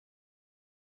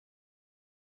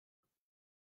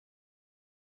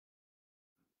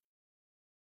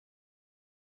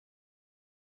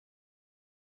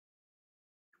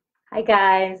Hi,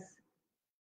 guys.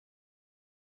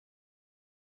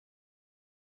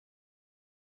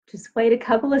 Just wait a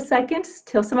couple of seconds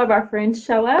till some of our friends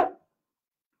show up.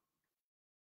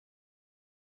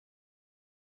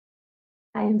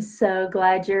 I am so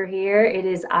glad you're here. It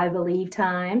is I Believe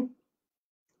time.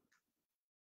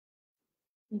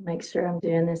 Make sure I'm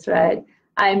doing this right.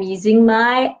 I'm using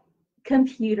my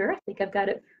computer. I think I've got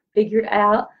it figured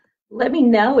out. Let me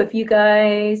know if you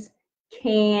guys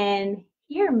can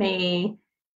hear me.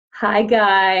 Hi,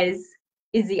 guys.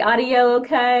 Is the audio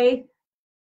okay?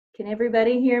 Can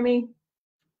everybody hear me?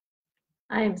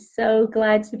 I am so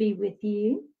glad to be with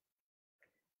you.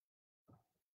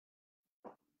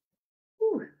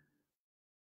 Whew.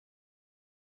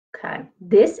 Okay,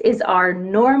 this is our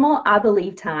normal I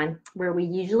Believe time where we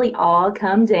usually all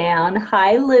come down.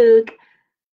 Hi, Luke.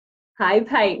 Hi,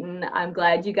 Peyton. I'm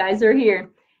glad you guys are here.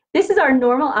 This is our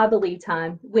normal I Believe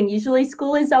time when usually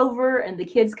school is over and the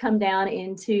kids come down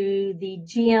into the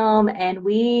gym and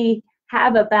we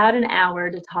have about an hour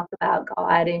to talk about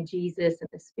God and Jesus and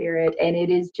the Spirit, and it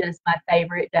is just my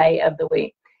favorite day of the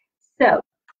week. So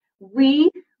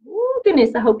oh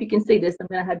goodness, I hope you can see this. I'm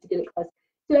going to have to get it close.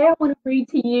 Today I want to read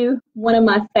to you one of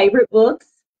my favorite books.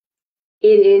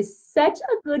 It is such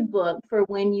a good book for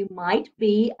when you might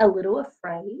be a little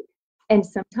afraid. And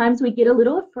sometimes we get a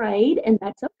little afraid, and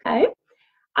that's okay.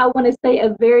 I want to say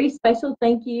a very special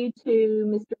thank you to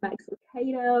Mr. Max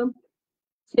Lucado,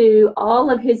 to all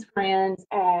of his friends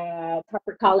at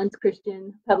Harper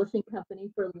Christian Publishing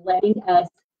Company for letting us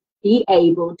be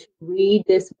able to read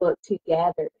this book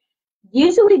together.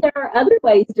 Usually there are other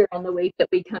ways during the week that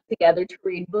we come together to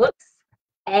read books.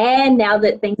 And now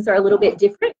that things are a little bit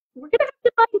different, we're going to have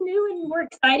to find new and more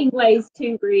exciting ways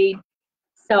to read.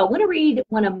 So I want to read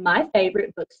one of my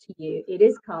favorite books to you. It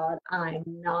is called I'm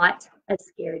Not a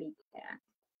Scaredy Cat.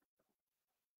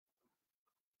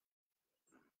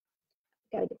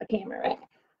 Gotta get my camera right.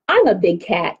 I'm a big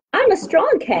cat. I'm a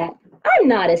strong cat. I'm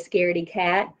not a scaredy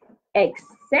cat,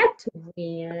 except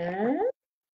when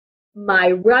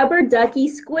my rubber ducky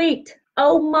squeaked.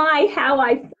 Oh my, how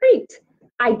I freaked.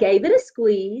 I gave it a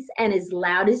squeeze, and as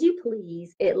loud as you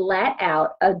please, it let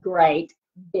out a great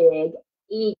big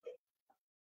eek.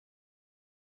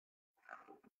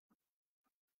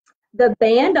 The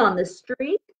band on the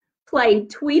street played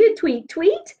tweet a tweet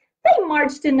tweet. They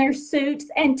marched in their suits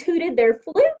and tooted their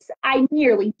flutes. I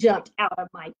nearly jumped out of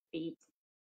my feet.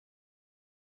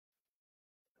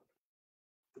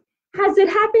 Has it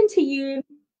happened to you?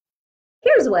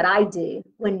 Here's what I do.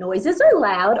 When noises are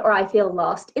loud or I feel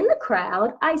lost in the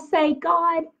crowd, I say,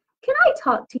 God, can I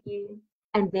talk to you?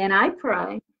 And then I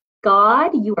pray,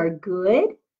 God, you are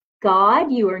good.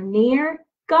 God, you are near.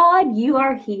 God, you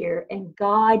are here. And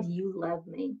God, you love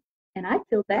me. And I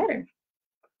feel better.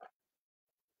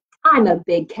 I'm a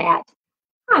big cat.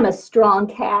 I'm a strong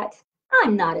cat.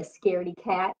 I'm not a scaredy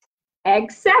cat.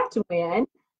 Except when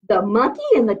the monkey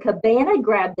in the cabana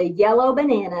grabbed the yellow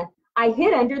banana. I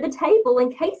hid under the table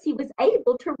in case he was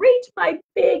able to reach my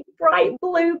big, bright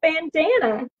blue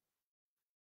bandana.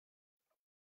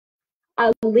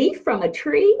 A leaf from a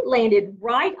tree landed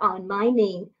right on my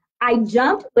knee. I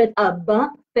jumped with a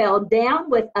bump, fell down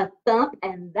with a thump,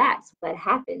 and that's what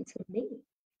happened to me.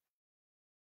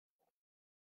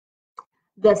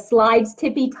 The slide's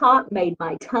tippy top made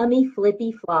my tummy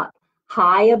flippy flop.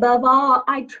 High above all,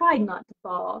 I tried not to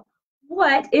fall.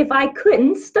 What if I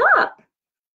couldn't stop?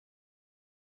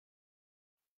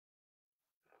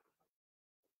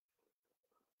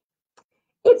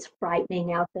 It's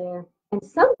frightening out there, and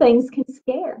some things can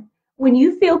scare. When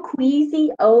you feel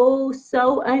queasy, oh,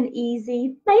 so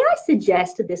uneasy, may I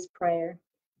suggest this prayer?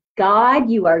 God,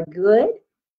 you are good.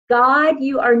 God,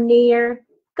 you are near.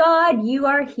 God, you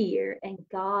are here. And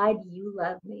God, you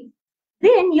love me.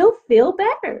 Then you'll feel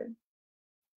better.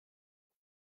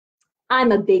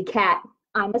 I'm a big cat.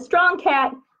 I'm a strong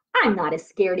cat. I'm not a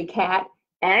scaredy cat,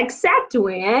 except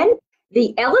when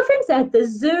the elephants at the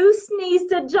zoo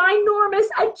sneezed a ginormous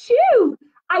achoo.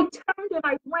 I turned and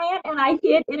I ran and I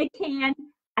hid in a can.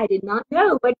 I did not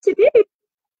know what to do.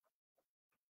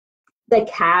 The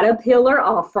caterpillar,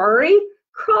 all furry,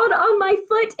 crawled on my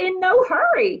foot in no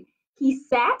hurry. He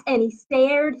sat and he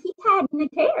stared. He hadn't a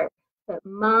care. But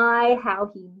my,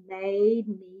 how he made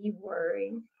me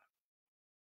worry.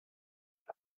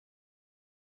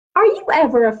 Are you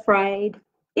ever afraid?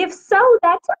 If so,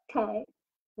 that's okay.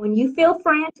 When you feel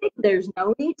frantic, there's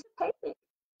no need to panic.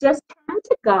 Just turn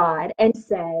to God and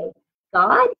say,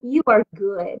 God, you are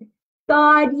good.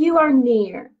 God, you are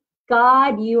near.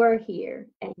 God, you are here.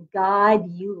 And God,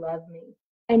 you love me.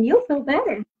 And you'll feel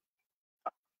better.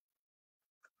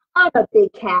 I'm a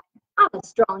big cat. I'm a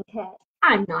strong cat.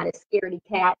 I'm not a scaredy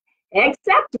cat,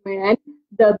 except when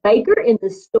the baker in the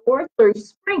store threw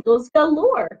sprinkles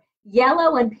galore.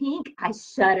 Yellow and pink, I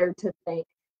shuddered to think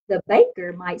the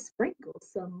baker might sprinkle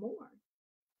some more.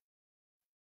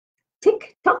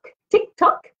 Tick tock, tick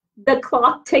tock. The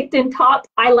clock ticked and talked.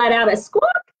 I let out a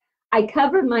squawk. I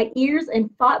covered my ears and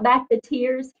fought back the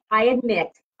tears. I admit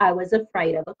I was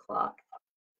afraid of a clock.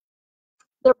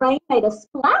 The rain made a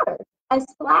splatter, a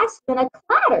splash, then a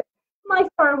clatter. My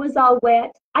fur was all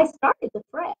wet. I started to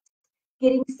fret.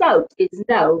 Getting soaked is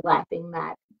no laughing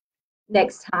matter.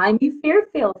 Next time you feel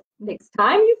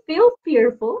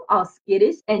fearful, all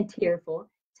skittish and tearful,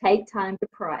 take time to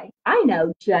pray. I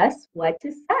know just what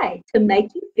to say to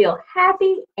make you feel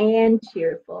happy and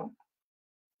cheerful.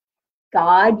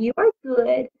 God, you are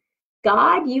good.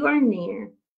 God, you are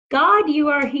near. God, you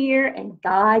are here. And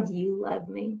God, you love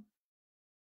me.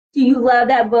 Do you love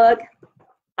that book?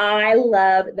 I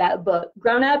love that book.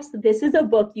 Grown-ups, this is a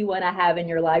book you want to have in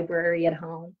your library at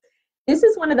home. This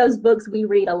is one of those books we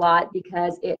read a lot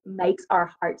because it makes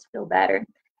our hearts feel better.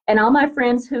 And all my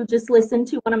friends who just listened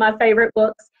to one of my favorite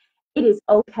books, it is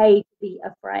okay to be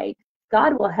afraid.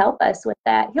 God will help us with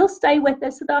that. He'll stay with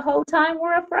us the whole time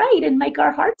we're afraid and make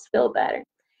our hearts feel better.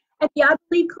 At the I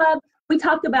Believe Club, we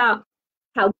talk about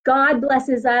how God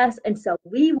blesses us, and so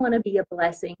we want to be a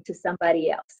blessing to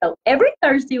somebody else. So every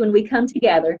Thursday when we come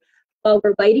together, while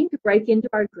we're waiting to break into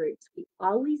our groups, we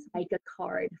always make a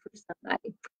card for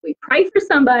somebody. We pray for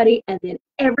somebody, and then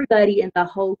everybody in the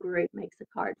whole group makes a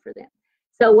card for them.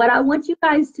 So what I want you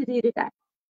guys to do today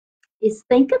is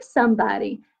think of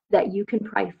somebody that you can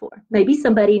pray for. Maybe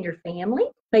somebody in your family,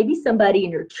 maybe somebody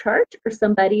in your church, or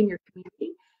somebody in your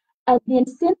community, and then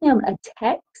send them a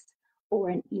text or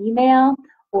an email,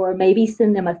 or maybe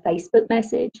send them a Facebook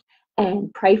message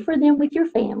and pray for them with your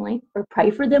family, or pray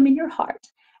for them in your heart,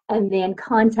 and then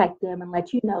contact them and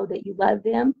let you know that you love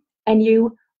them and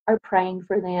you are praying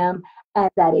for them, and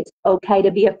that it's okay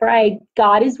to be afraid.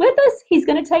 God is with us. He's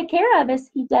going to take care of us.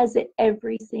 He does it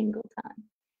every single time.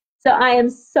 So I am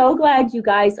so glad you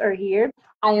guys are here.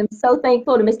 I am so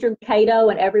thankful to Mr. Lucado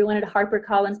and everyone at Harper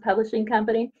Collins Publishing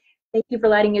Company. Thank you for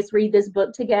letting us read this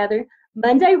book together.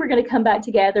 Monday, we're going to come back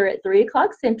together at 3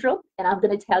 o'clock Central, and I'm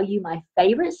going to tell you my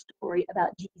favorite story about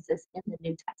Jesus in the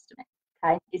New Testament.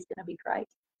 Okay, it's going to be great.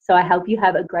 So I hope you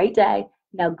have a great day.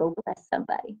 Now go bless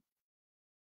somebody.